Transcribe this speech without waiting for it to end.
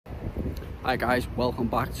Hi guys, welcome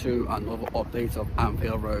back to another update of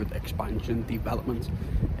Anfield Road expansion development.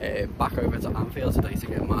 Back over to Anfield today to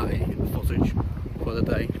get my footage for the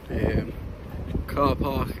day. Car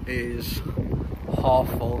park is half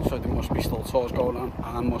full, so there must be still tours going on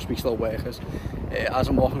and must be still workers. As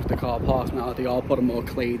I'm walking to the car park now, they are putting more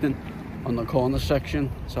cladding on the corner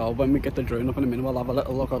section, so when we get the drone up in a minute we'll have a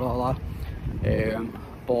little look at all that.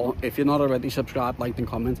 But if you're not already subscribed, like and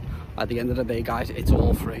comment, at the end of the day guys, it's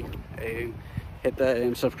all free. Hit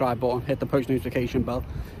the subscribe button, hit the post notification bell.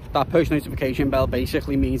 That post notification bell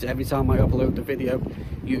basically means every time I upload the video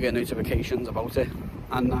you get notifications about it,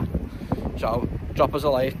 and so drop us a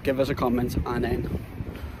like, give us a comment, and then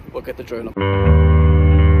we'll get the drone up.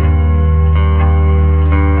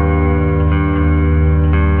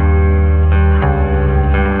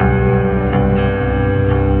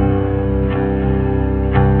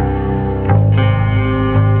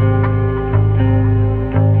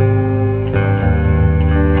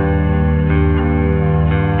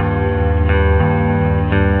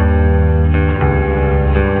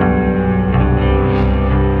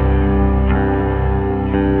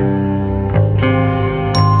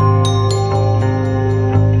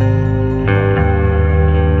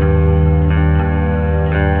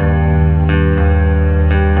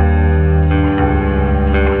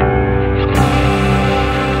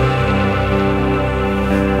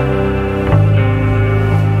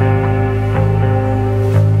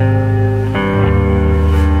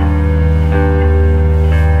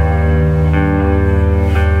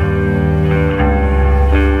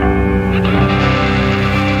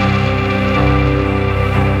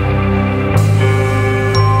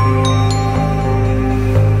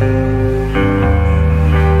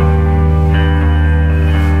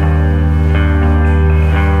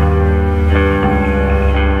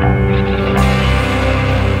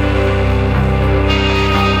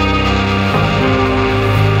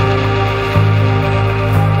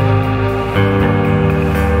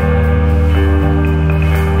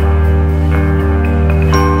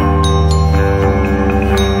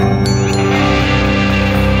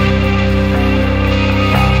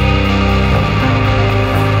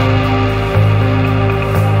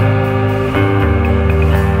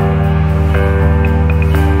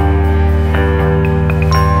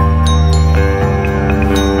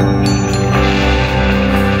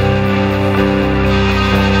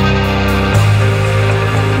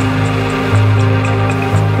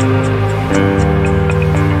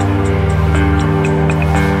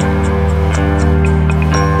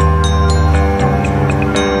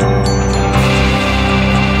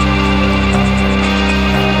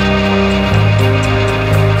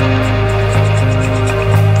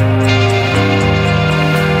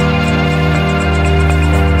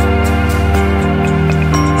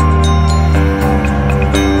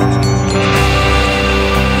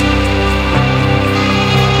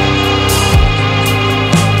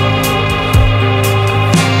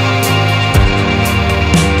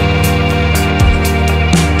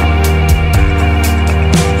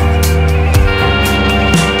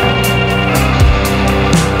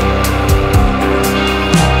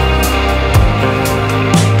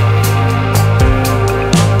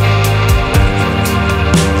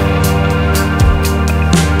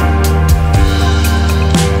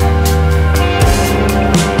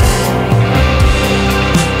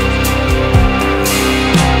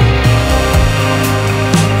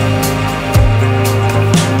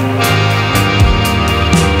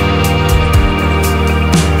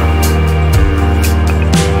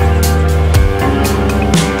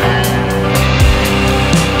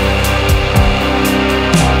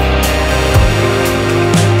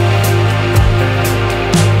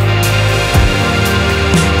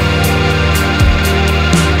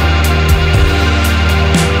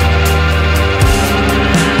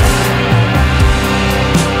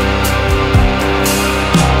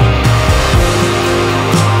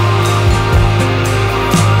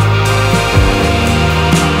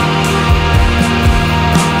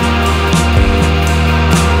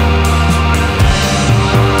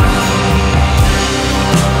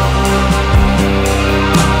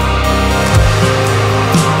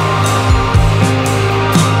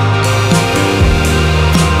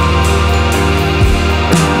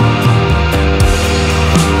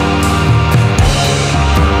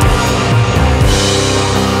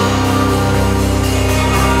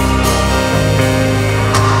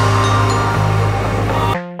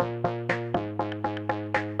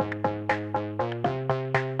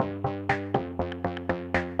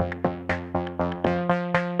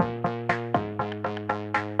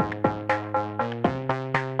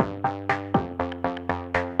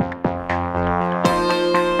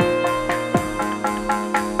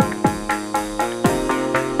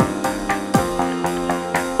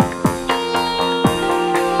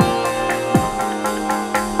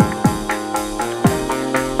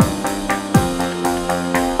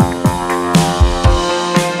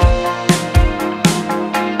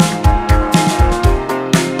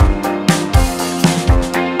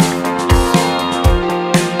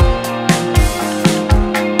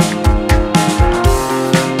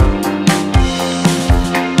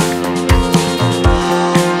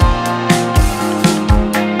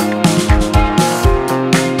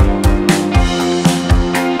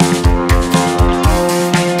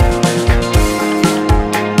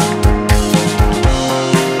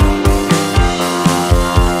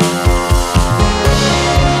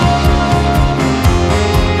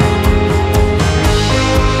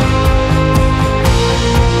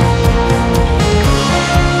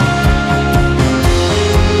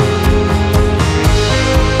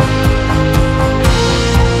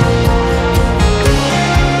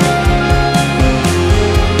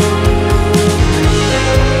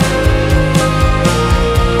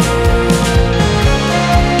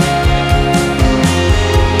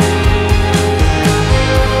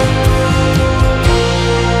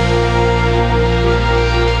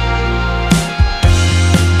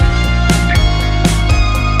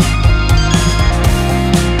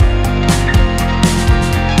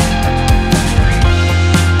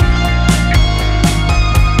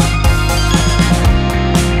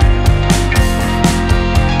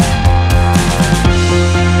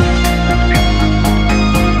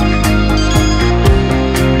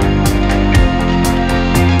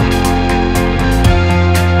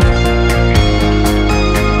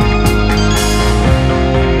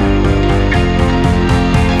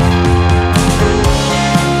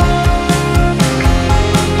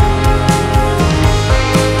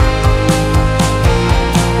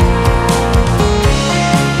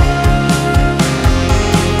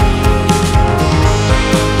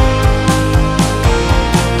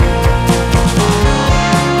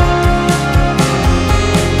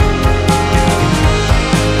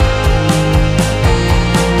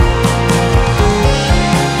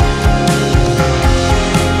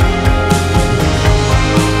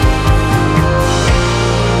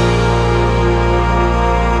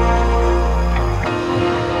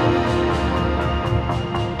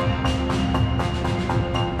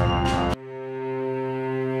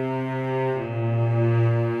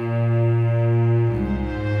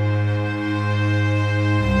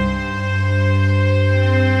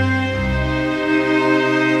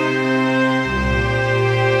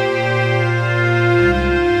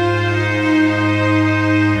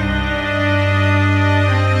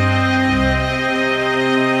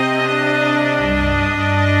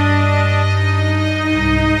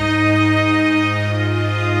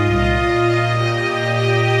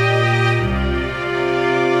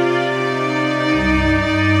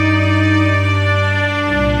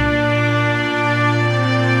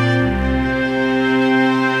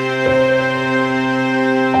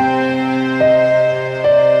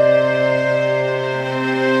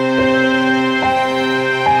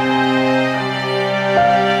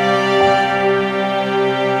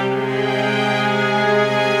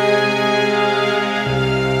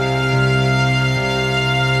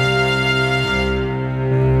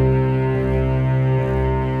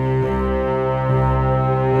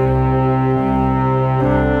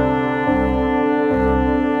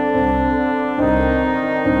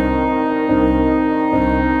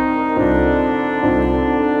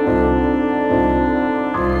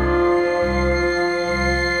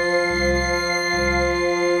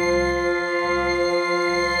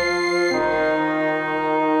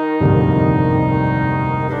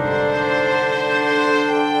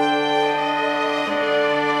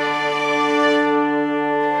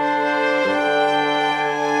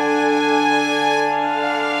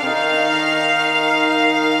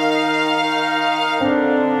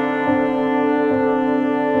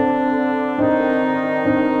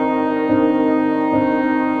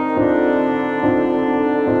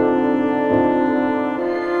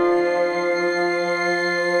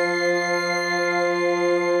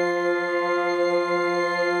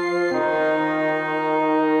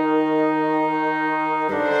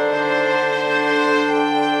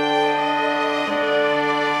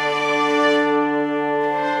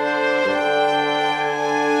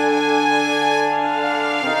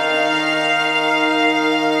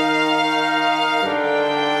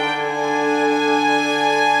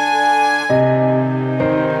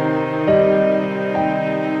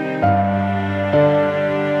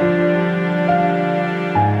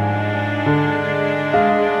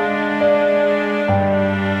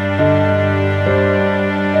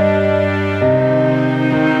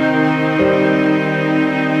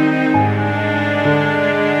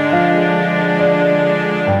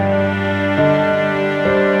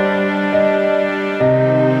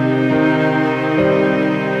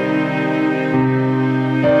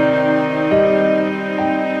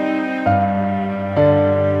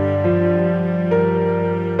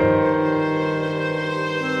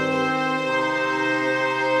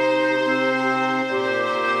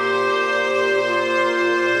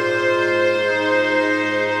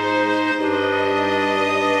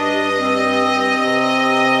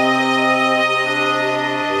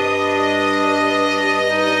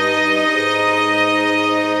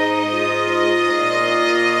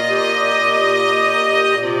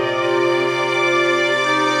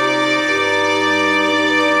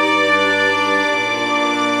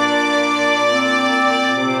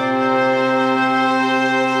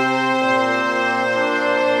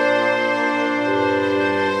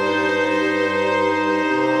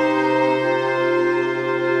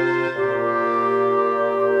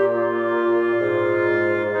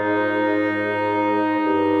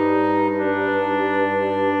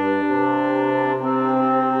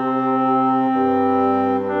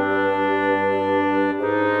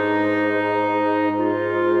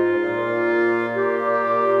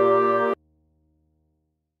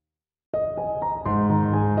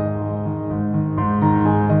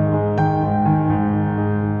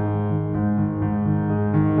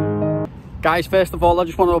 Guys, first of all, I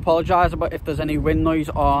just want to apologise about if there's any wind noise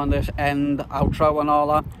on this end outro and all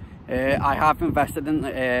that. I have invested in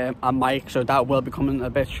a mic, so that will be coming a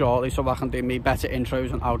bit shortly, so I can do me better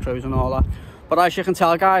intros and outros and all that. But as you can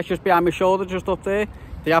tell, guys, just behind my shoulder, just up there,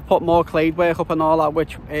 they have put more clay work up and all that,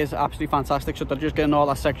 which is absolutely fantastic. So they're just getting all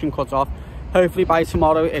that section cut off. Hopefully by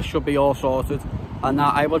tomorrow it should be all sorted, and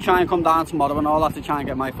I will try and come down tomorrow and all that to try and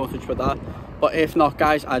get my footage for that. But if not,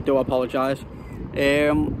 guys, I do apologise.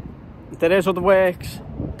 There is other works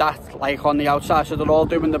that, like on the outside, so they're all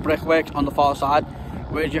doing the brickworks on the far side,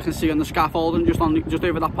 whereas you can see on the scaffolding just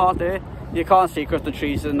over that part there, you can't see because the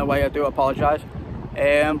trees are in the way. I do apologise.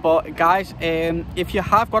 But guys, if you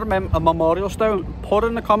have got a memorial stone, put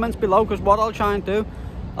in the comments below, because what I'll try and do,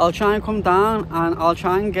 I'll try and come down and I'll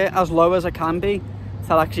try and get as low as I can be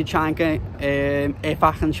to actually try and get, if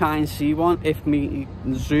I can try and see one, if me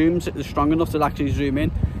zooms is strong enough to actually zoom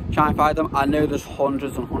in, try and find them. I know there's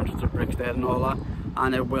hundreds and hundreds of bricks there and all that,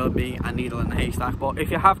 and it will be a needle in a haystack. But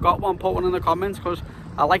if you have got one, put one in the comments, because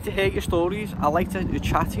I like to hear your stories, I like to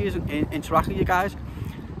chat to you and interact with you guys.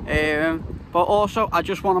 But also, I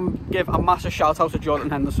just want to give a massive shout out to Jordan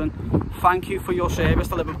Henderson. Thank you for your service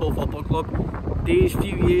to Liverpool Football Club. These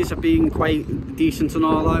few years have been quite decent and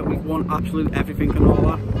all that. We've won absolutely everything and all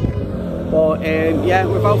that. But yeah,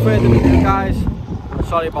 without further ado, guys,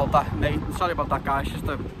 sorry about that, mate. Sorry about that, guys. Just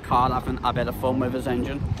the car having a bit of fun with his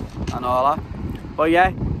engine and all that. But yeah,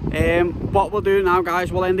 what we'll do now,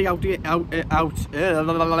 guys, we'll end the outro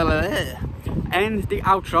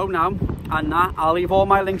now. And that, I'll leave all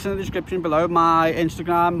my links in the description below, my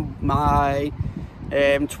Instagram, my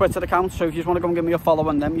Twitter account, so if you just want to go and give me a follow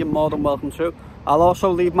on them, you're more than welcome to. I'll also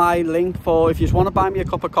leave my link for if you just want to buy me a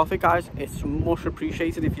cup of coffee, guys. It's much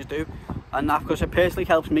appreciated if you do, and that, because it personally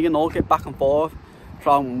helps me and all get back and forth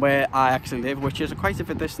from where I actually live, which is quite a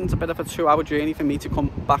bit distance, a bit of a 2-hour journey for me to come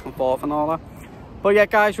back and forth and all that. But yeah,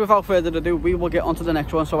 guys, without further ado, we will get on to the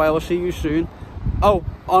next one, so I will see you soon. Oh,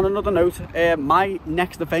 on another note, my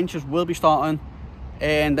next adventures will be starting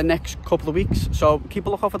in the next couple of weeks, so keep a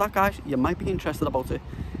look out for that, guys. You might be interested about it.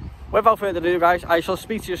 Without further ado, guys, I shall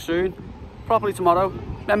speak to you soon, probably tomorrow.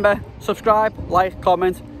 Remember, subscribe, like,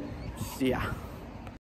 comment. See ya.